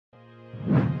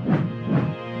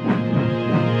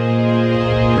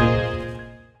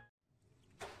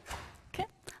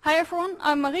Hi everyone,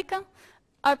 I'm Marieke.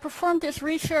 I performed this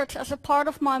research as a part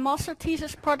of my master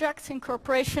thesis project in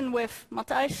cooperation with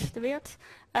Mathijs, the Weerdt,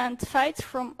 and Veit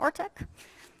from Ortec.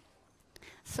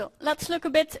 So let's look a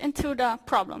bit into the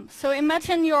problem. So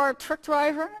imagine you're a truck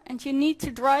driver and you need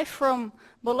to drive from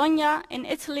Bologna in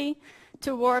Italy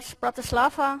towards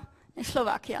Bratislava in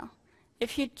Slovakia.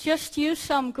 If you just use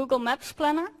some Google Maps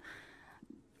planner,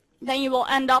 then you will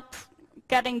end up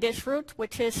getting this route,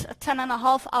 which is a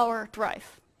 10.5-hour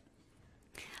drive.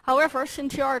 However,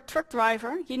 since you're a truck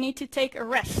driver, you need to take a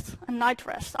rest, a night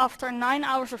rest. After 9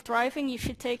 hours of driving, you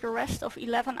should take a rest of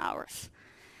 11 hours.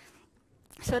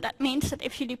 So that means that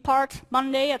if you depart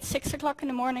Monday at 6 o'clock in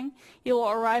the morning, you will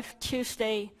arrive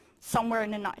Tuesday somewhere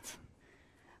in the night.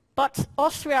 But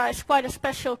Austria is quite a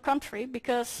special country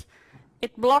because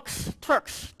it blocks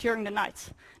trucks during the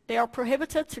night. They are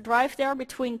prohibited to drive there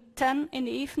between 10 in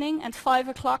the evening and 5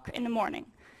 o'clock in the morning.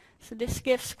 So this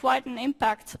gives quite an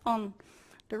impact on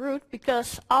the route,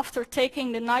 because after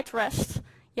taking the night rest,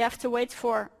 you have to wait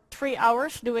for 3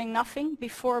 hours doing nothing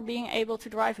before being able to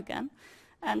drive again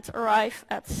and arrive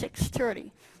at 6:30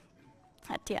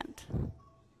 at the end.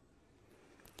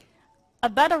 A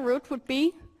better route would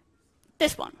be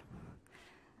this one.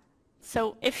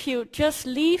 So if you just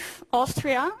leave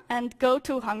Austria and go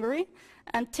to Hungary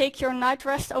and take your night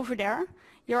rest over there,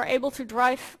 you're able to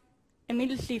drive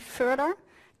immediately further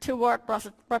toward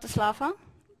Bratislava.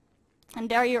 And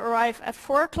there you arrive at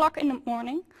 4 o'clock in the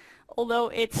morning,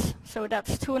 although so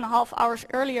that's 2.5 hours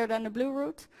earlier than the blue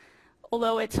route,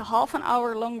 although it's a half an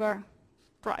hour longer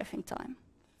driving time.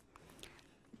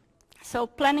 So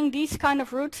planning these kind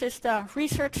of routes is the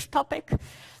research topic,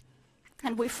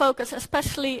 and we focus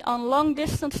especially on long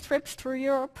distance trips through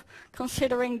Europe,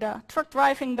 considering the truck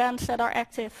driving bans that are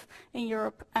active in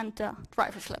Europe and the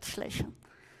driver's legislation.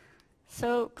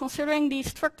 So considering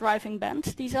these truck driving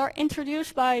bans, these are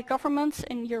introduced by governments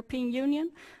in the European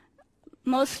Union,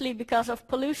 mostly because of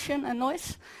pollution and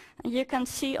noise. And you can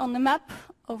see on the map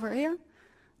over here,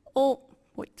 all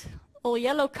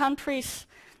yellow countries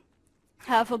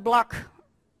have a block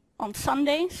on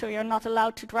Sunday, so you're not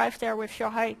allowed to drive there with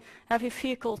your heavy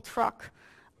vehicle truck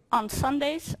on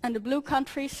Sundays. And the blue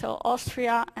countries, so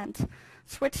Austria and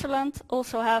Switzerland,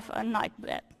 also have a night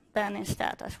ban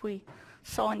instead, as we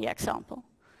saw in the example.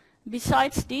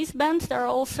 Besides these bans, there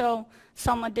are also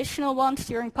some additional ones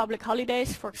during public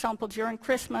holidays, for example during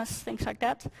Christmas, things like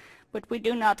that, but we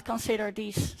do not consider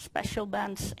these special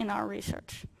bans in our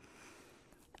research.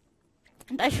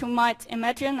 And as you might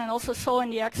imagine, and also saw in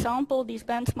the example, these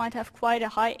bans might have quite a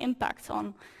high impact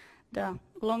on the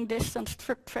long distance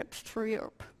truck trips through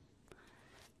Europe.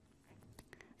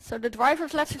 So the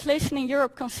driver's legislation in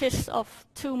Europe consists of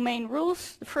 2 main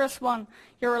rules. The first one,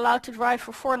 you're allowed to drive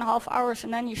for 4.5 hours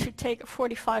and then you should take a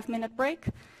 45-minute break.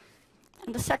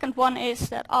 And the second one is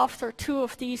that after 2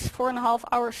 of these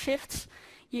 4.5-hour shifts,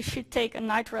 you should take a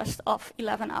night rest of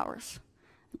 11 hours.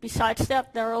 Besides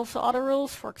that, there are also other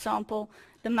rules, for example,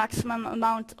 the maximum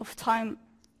amount of time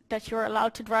that you're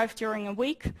allowed to drive during a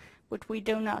week, but we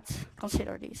do not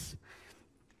consider these.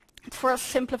 For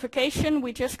simplification,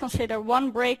 we just consider 1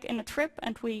 break in a trip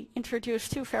and we introduce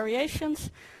 2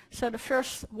 variations. So the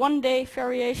first 1-day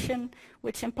variation,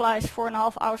 which implies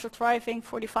 4.5 hours of driving,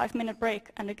 45-minute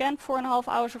break, and again 4.5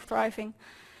 hours of driving.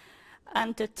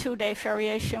 And the 2-day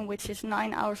variation, which is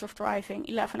 9 hours of driving,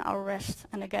 11-hour rest,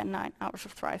 and again 9 hours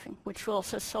of driving, which we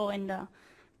also saw in the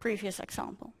previous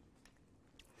example.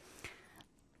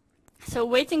 So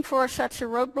waiting for such a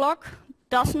roadblock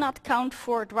does not count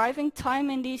for driving time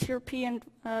in these European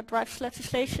driver's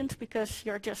legislations, because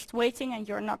you're just waiting and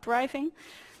you're not driving.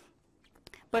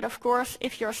 But of course,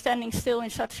 if you're standing still in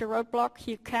such a roadblock,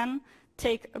 you can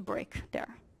take a break there.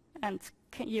 And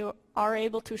you are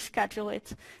able to schedule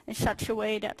it in such a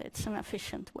way that it's an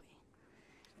efficient way.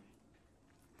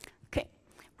 Okay,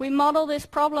 we model this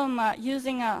problem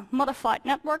using a modified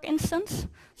network instance.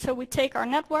 So we take our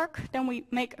network, then we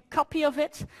make a copy of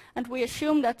it, and we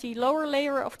assume that the lower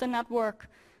layer of the network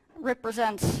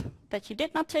represents that you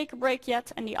did not take a break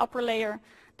yet, and the upper layer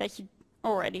that you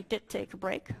already did take a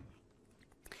break.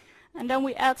 And then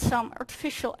we add some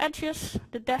artificial edges,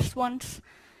 the dashed ones,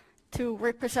 to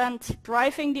represent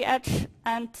driving the edge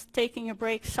and taking a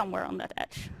break somewhere on that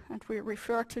edge. And we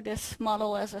refer to this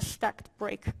model as a stacked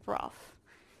break graph.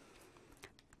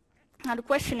 Now the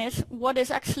question is, what is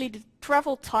actually the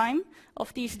travel time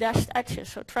of these dashed edges?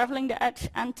 So traveling the edge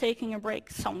and taking a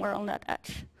break somewhere on that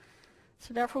edge.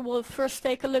 So therefore we'll first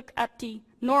take a look at the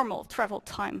normal travel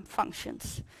time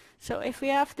functions. So if we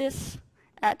have this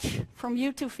edge from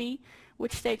U to V,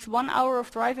 which takes 1 hour of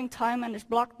driving time and is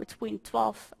blocked between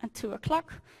 12 and 2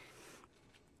 o'clock,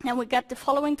 And we get the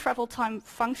following travel time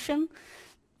function.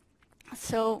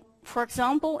 So, for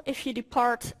example, if you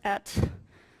depart at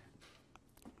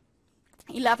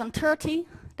 11:30,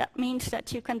 that means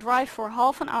that you can drive for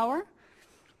half an hour,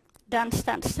 then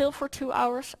stand still for 2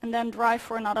 hours, and then drive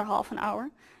for another half an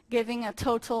hour, giving a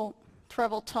total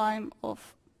travel time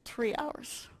of 3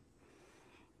 hours.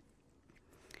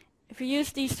 If you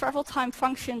use these travel time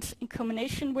functions in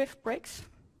combination with breaks,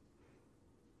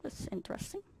 that's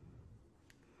interesting.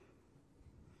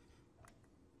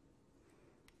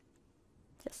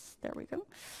 Yes, there we go.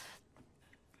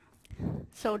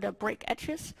 So the break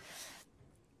edges.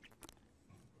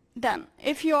 Then,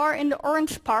 if you are in the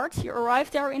orange part, you arrive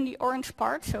there in the orange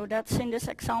part, so that's in this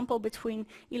example between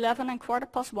 11 and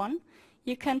 1:15,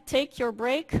 you can take your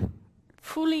break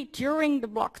fully during the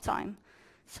block time.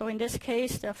 So in this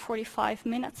case, the 45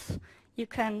 minutes, you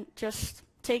can just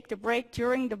take the break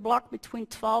during the block between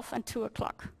 12 and 2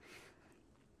 o'clock,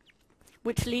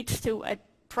 which leads to a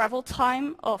travel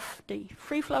time of the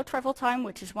free flow travel time,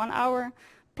 which is 1 hour,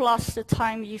 plus the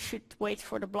time you should wait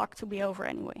for the block to be over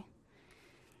anyway.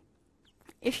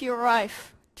 If you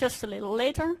arrive just a little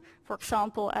later, for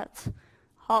example at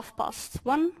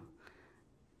 1:30,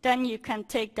 then you can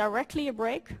take directly a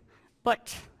break,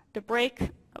 but the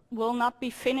break will not be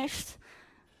finished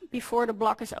before the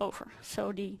block is over.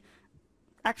 So the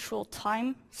actual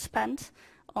time spent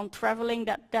on traveling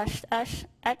that dashed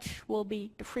edge will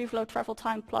be the free flow travel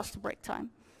time plus the break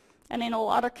time. And in all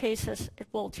other cases, it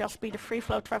will just be the free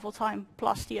flow travel time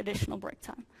plus the additional break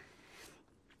time.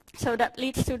 So that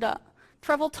leads to the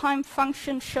travel time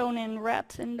function shown in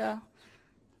red in the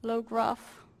low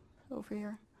graph over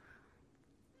here,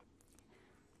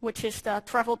 which is the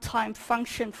travel time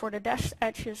function for the dashed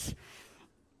edges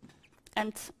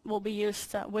and will be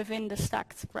used within the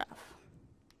stacked graph.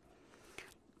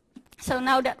 So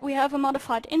now that we have a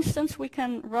modified instance, we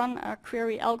can run a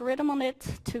query algorithm on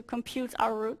it to compute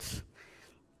our routes.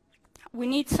 We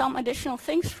need some additional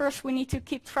things. First, we need to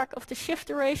keep track of the shift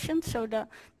duration, so the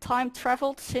time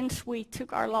traveled since we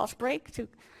took our last break.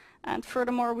 And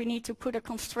furthermore, we need to put a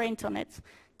constraint on it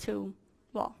to,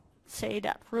 well, say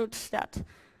that routes that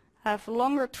have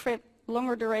longer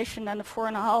duration than the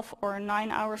 4.5 or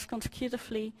 9 hours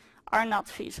consecutively are not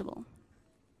feasible.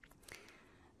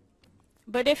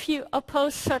 But if you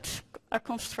oppose such a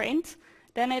constraint,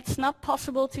 then it's not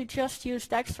possible to just use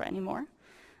Dijkstra anymore,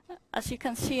 as you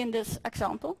can see in this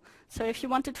example. So if you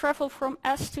want to travel from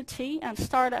S to T and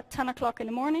start at 10 o'clock in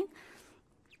the morning,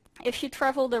 if you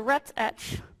travel the red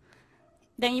edge,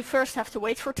 then you first have to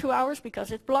wait for 2 hours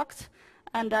because it's blocked,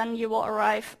 and then you will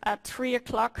arrive at 3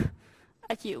 o'clock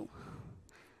at U.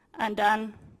 And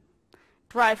then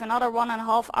drive another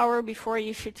 1.5 hours before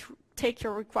you should take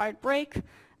your required break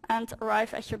and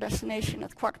arrive at your destination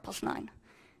at 9:15.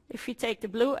 If you take the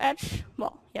blue edge,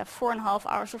 well, you have 4.5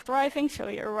 hours of driving, so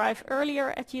you arrive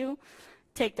earlier at U,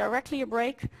 take directly a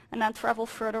break, and then travel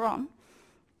further on.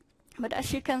 But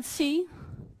as you can see,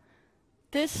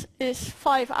 this is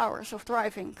 5 hours of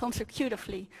driving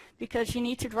consecutively, because you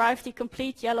need to drive the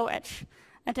complete yellow edge.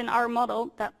 And in our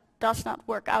model, that does not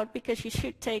work out because you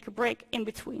should take a break in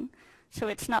between. So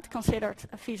it's not considered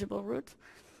a feasible route.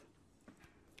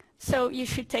 So you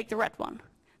should take the red one.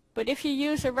 But if you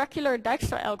use a regular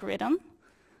Dijkstra algorithm,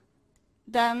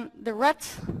 then the red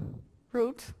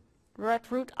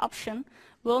route option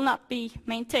will not be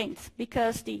maintained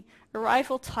because the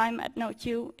arrival time at node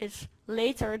U is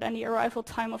later than the arrival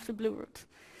time of the blue route.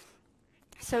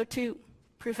 So to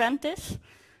prevent this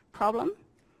problem,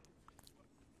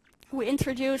 we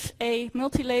introduce a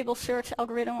multi-label search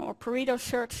algorithm or Pareto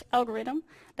search algorithm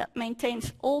that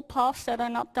maintains all paths that are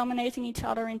not dominating each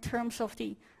other in terms of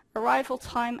the arrival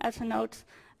time at a node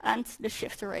and the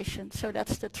shift duration. So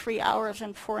that's the 3 hours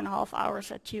and 4.5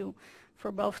 hours at U for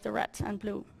both the red and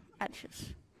blue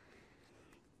edges.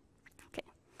 Okay.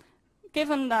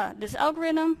 Given this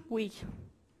algorithm, we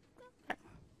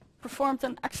performed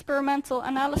an experimental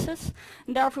analysis,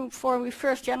 and therefore we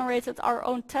first generated our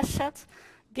own test set.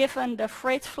 Given the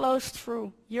freight flows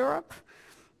through Europe,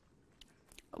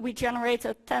 we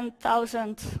generated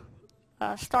 10,000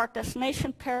 start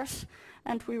destination pairs,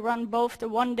 and we run both the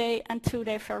 1-day and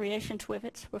 2-day variations with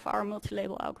it, with our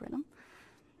multi-label algorithm.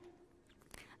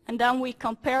 And then we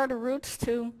compare the routes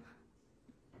to,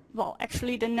 well,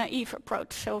 actually the naive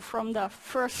approach. So from the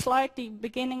first slide, the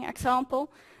beginning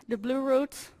example, the blue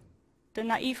route, the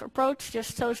naive approach,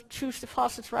 just choose the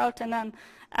fastest route and then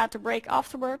add the break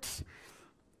afterwards.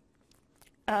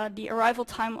 The arrival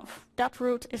time of that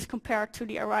route is compared to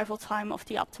the arrival time of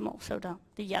the optimal, so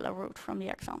the yellow route from the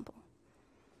example.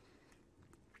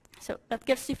 So that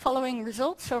gives the following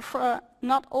results. So for,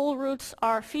 not all routes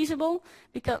are feasible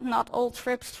because not all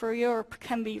trips through Europe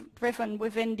can be driven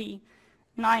within the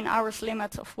 9 hours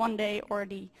limit of 1 day or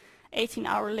the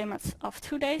 18-hour limit of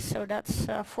 2 days. So that's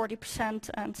 40%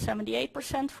 and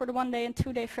 78% for the 1 day and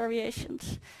 2 day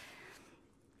variations.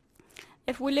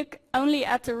 If we look only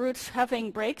at the routes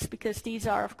having breaks, because these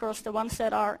are of course the ones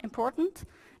that are important,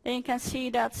 then you can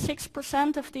see that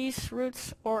 6% of these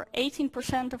routes or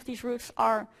 18% of these routes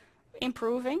are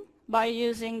improving by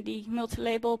using the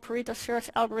multi-label Pareto search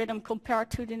algorithm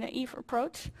compared to the naive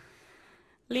approach,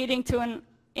 leading to an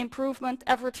improvement,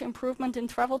 average improvement in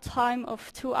travel time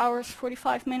of 2 hours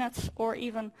 45 minutes or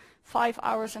even 5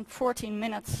 hours and 14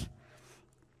 minutes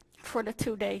for the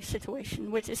 2 day situation,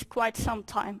 which is quite some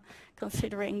time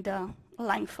considering the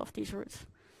length of these routes,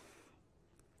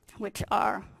 which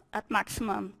are at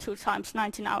maximum 2 times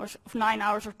 19 hours of 9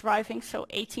 hours of driving, so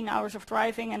 18 hours of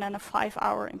driving and then a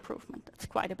 5-hour improvement. That's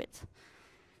quite a bit.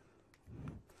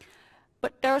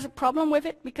 But there's a problem with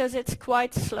it because it's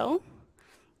quite slow.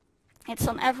 It's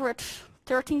on average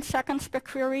 13 seconds per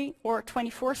query or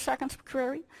 24 seconds per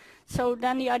query. So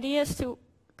then the idea is to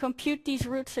compute these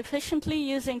routes efficiently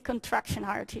using contraction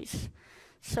hierarchies.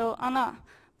 So Anna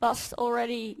Batz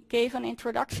already gave an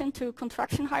introduction to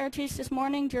contraction hierarchies this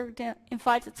morning during the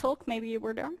invited talk, maybe you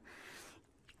were there.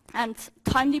 And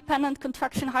time-dependent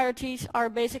contraction hierarchies are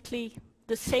basically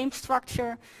the same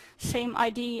structure, same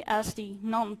ID as the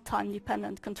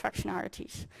non-time-dependent contraction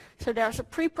hierarchies. So there's a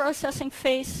pre-processing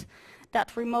phase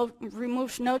that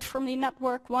removes nodes from the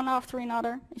network one after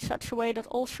another in such a way that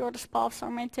all shortest paths are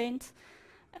maintained.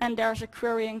 And there's a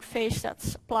querying phase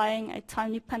that's applying a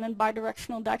time-dependent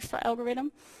bidirectional Dijkstra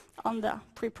algorithm on the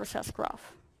preprocessed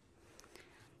graph.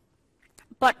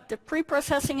 But the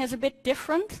preprocessing is a bit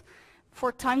different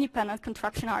for time-dependent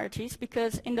contraction hierarchies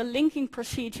because in the linking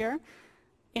procedure,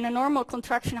 in a normal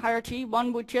contraction hierarchy,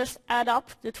 one would just add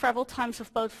up the travel times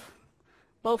of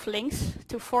both links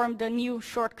to form the new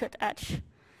shortcut edge.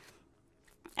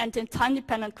 And in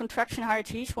time-dependent contraction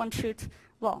hierarchies, one should,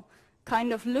 well,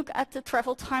 kind of look at the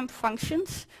travel time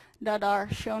functions that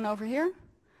are shown over here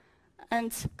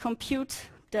and compute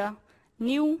the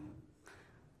new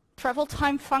travel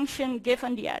time function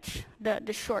given the edge,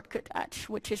 the shortcut edge,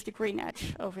 which is the green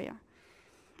edge over here.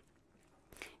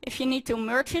 If you need to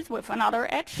merge it with another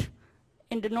edge,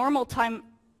 in the normal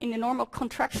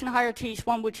contraction hierarchies,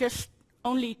 one would just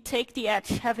only take the edge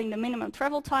having the minimum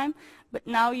travel time, but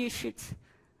now you should,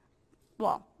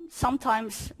 well,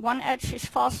 sometimes one edge is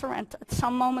faster and at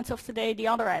some moments of the day the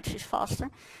other edge is faster.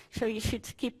 So you should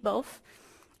keep both.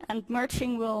 And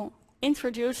merging will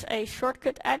introduce a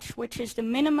shortcut edge which is the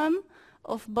minimum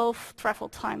of both travel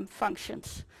time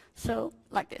functions. So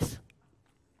like this.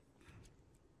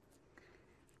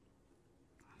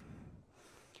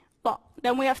 Well,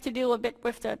 then we have to deal a bit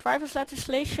with the driver's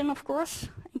legislation, of course,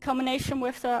 in combination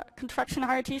with the contraction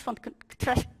hierarchies.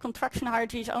 Contraction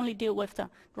hierarchies only deal with the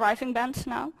driving bands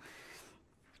now.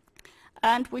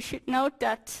 And we should note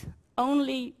that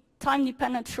only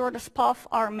time-dependent shortest paths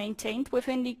are maintained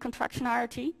within the contraction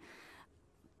hierarchy.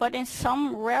 But in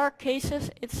some rare cases,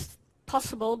 it's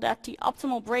possible that the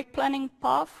optimal brake planning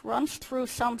path runs through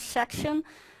some section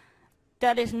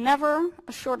that is never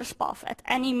a shortest path at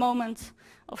any moment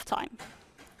of time.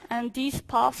 And these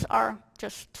paths are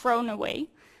just thrown away,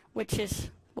 which is,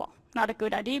 well, not a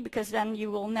good idea because then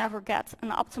you will never get an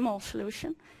optimal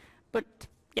solution. But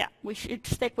yeah, we should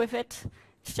stick with it.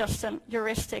 It's just an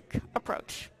heuristic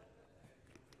approach.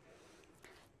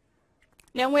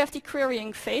 Then we have the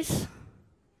querying phase.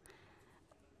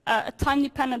 A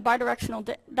time-dependent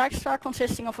bidirectional Dijkstra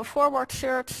consisting of a forward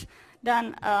search,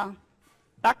 then a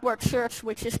backward search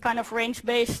which is kind of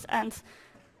range-based and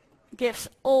gives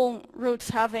all routes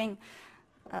having,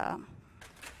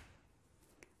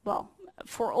 well,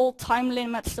 for all time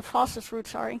limits the fastest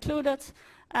routes are included,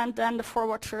 and then the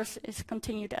forward search is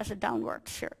continued as a downward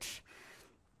search.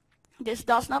 This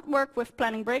does not work with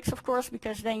planning breaks, of course,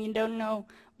 because then you don't know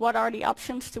what are the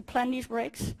options to plan these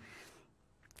breaks.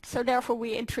 So therefore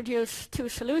we introduce two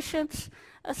solutions,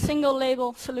 a single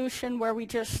label solution where we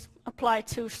just apply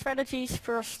two strategies.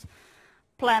 First,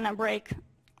 plan a break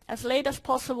as late as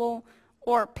possible,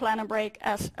 or plan a break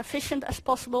as efficient as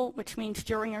possible, which means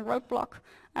during a roadblock.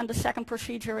 And the second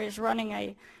procedure is running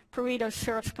a Pareto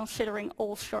search considering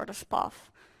all shortest path,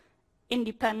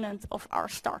 independent of our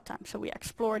start time. So we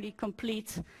explore the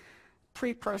complete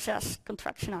pre-processed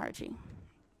contraction hierarchy.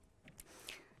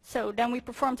 So then we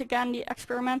performed again the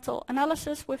experimental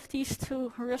analysis with these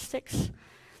two heuristics,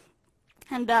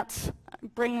 and that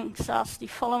brings us the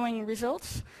following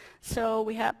results. So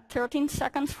we had 13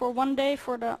 seconds for 1 day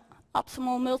for the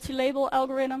optimal multi-label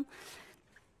algorithm.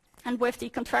 And with the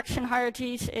contraction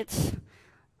hierarchies, it's,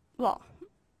 well,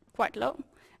 quite low.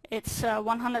 It's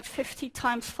 150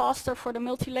 times faster for the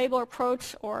multi-label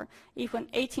approach, or even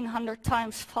 1800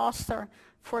 times faster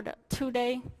for the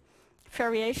 2-day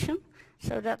variation.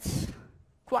 So that's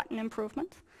quite an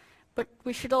improvement. But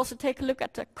we should also take a look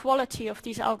at the quality of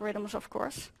these algorithms, of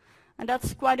course. And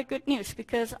that's quite a good news,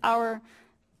 because all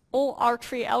our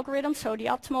 3 algorithms, so the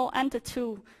optimal and the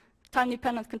 2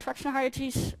 time-dependent contraction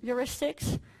hierarchies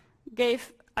heuristics,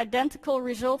 gave identical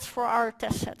results for our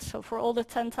test set. So for all the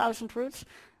 10,000 routes,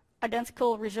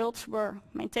 identical results were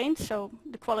maintained, so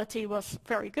the quality was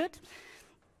very good.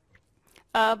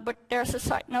 But there's a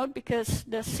side note, because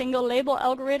the single label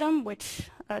algorithm, which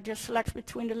just selects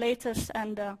between the latest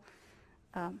and the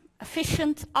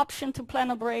efficient option to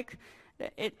plan a break,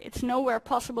 it's nowhere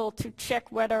possible to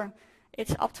check whether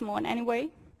it's optimal in any way,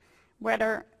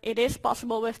 whether it is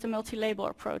possible with the multi-label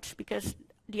approach, because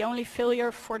the only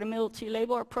failure for the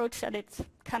multi-label approach that it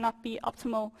cannot be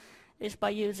optimal is by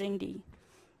using the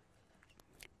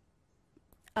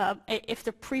if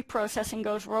the pre-processing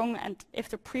goes wrong, and if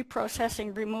the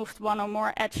pre-processing removed one or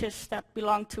more edges that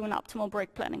belong to an optimal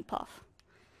break planning path.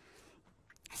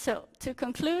 So to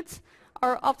conclude,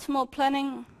 our optimal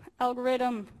planning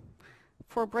algorithm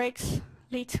for breaks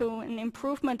lead to an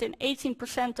improvement in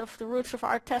 18% of the routes of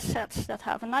our test sets that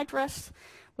have a night rest,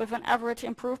 with an average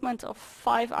improvement of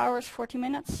 5 hours, 40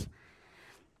 minutes.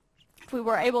 We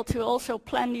were able to also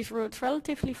plan these routes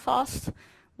relatively fast.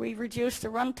 We reduced the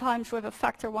run times with a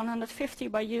factor 150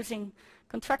 by using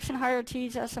contraction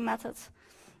hierarchies as a method.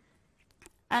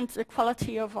 And the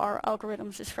quality of our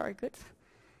algorithms is very good.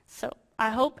 So I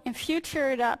hope in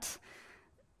future that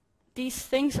these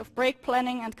things of break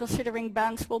planning and considering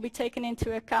bands will be taken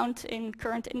into account in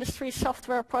current industry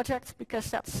software projects, because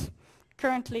that's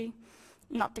currently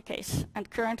not the case. And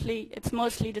currently it's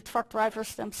mostly the truck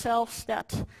drivers themselves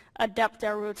that adapt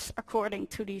their routes according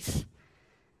to these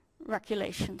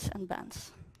regulations and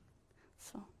bans.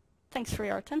 So thanks for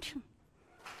your attention.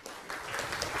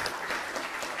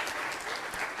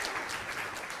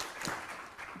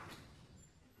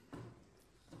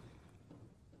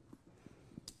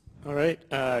 All right,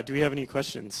 do we have any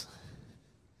questions?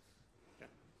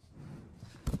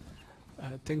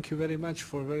 Thank you very much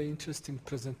for a very interesting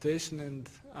presentation, and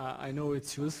I know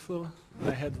it's useful.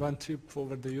 I had one trip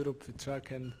over the Europe with truck,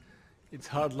 and it's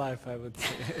hard life, I would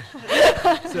say.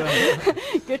 So,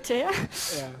 good to hear.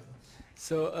 Yeah.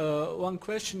 So one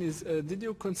question is, did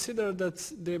you consider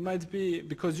that there might be,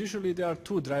 because usually there are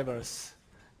 2 drivers,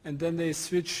 and then they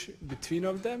switch between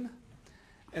of them,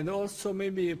 and also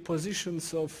maybe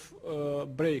positions of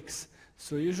brakes.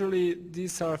 So usually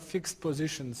these are fixed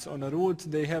positions. On a route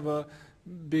they have a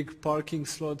big parking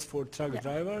slots for truck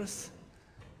drivers.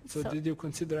 So did you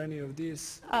consider any of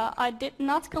these? I did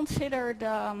not consider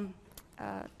the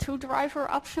 2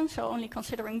 driver option, so only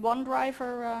considering 1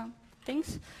 driver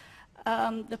things.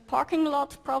 The parking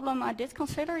lot problem I did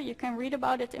consider. You can read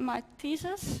about it in my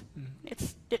thesis.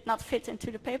 It did not fit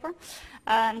into the paper.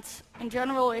 And in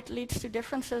general it leads to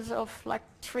differences of like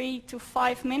 3 to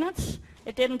 5 minutes.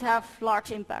 It didn't have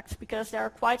large impacts because there are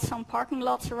quite some parking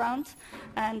lots around,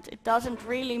 and it doesn't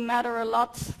really matter a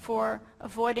lot for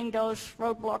avoiding those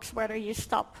roadblocks whether you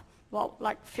stop, well,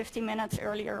 like 50 minutes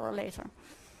earlier or later.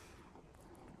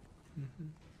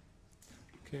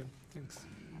 Okay, thanks.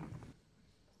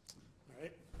 All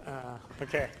right,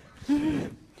 okay.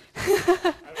 I'm going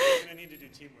to need to do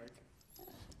teamwork.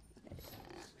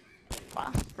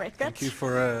 Wow, great. Thank you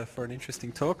for an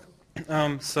interesting talk.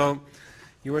 So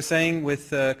you were saying with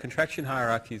contraction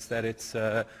hierarchies that it's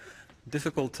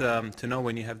difficult to know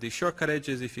when you have these shortcut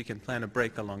edges if you can plan a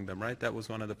break along them, right? That was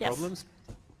one of the problems.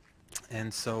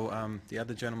 And so the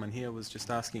other gentleman here was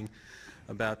just asking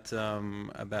about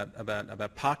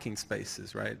parking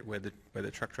spaces, right, where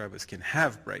the truck drivers can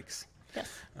have breaks. Yes.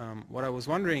 What I was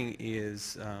wondering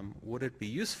is, would it be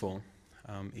useful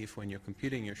if when you're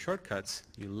computing your shortcuts,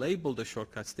 you label the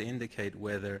shortcuts to indicate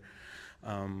whether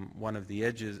one of the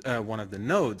edges, one of the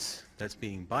nodes that's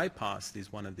being bypassed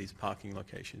is one of these parking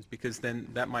locations, because then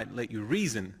that might let you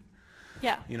reason.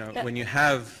 Yeah. You know, when you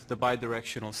have the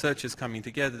bidirectional searches coming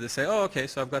together to say, oh, okay,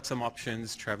 so I've got some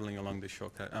options traveling along this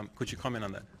shortcut. Could you comment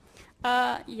on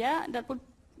that? Yeah, that would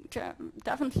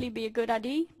definitely be a good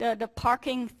idea. The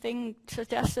parking thing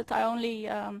suggested I only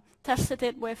tested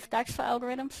it with Dijkstra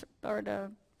algorithms, or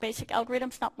the basic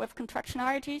algorithms, not with contraction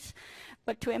hierarchies.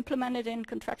 But to implement it in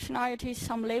contraction hierarchies,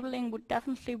 some labeling would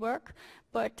definitely work.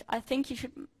 But I think you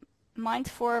should mind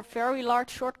for very large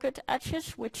shortcut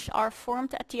edges, which are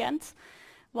formed at the end.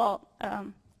 Well,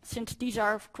 since these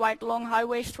are quite long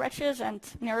highway stretches and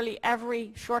nearly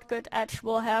every shortcut edge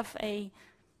will have a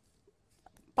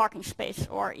parking space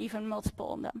or even multiple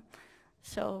on them.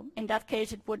 So in that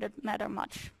case it wouldn't matter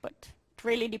much, but it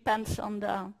really depends on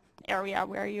the area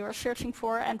where you're searching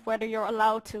for and whether you're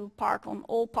allowed to park on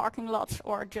all parking lots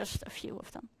or just a few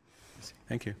of them.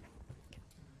 Thank you.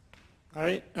 All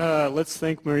right, let's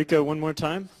thank Marieke one more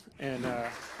time and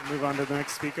move on to the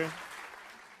next speaker.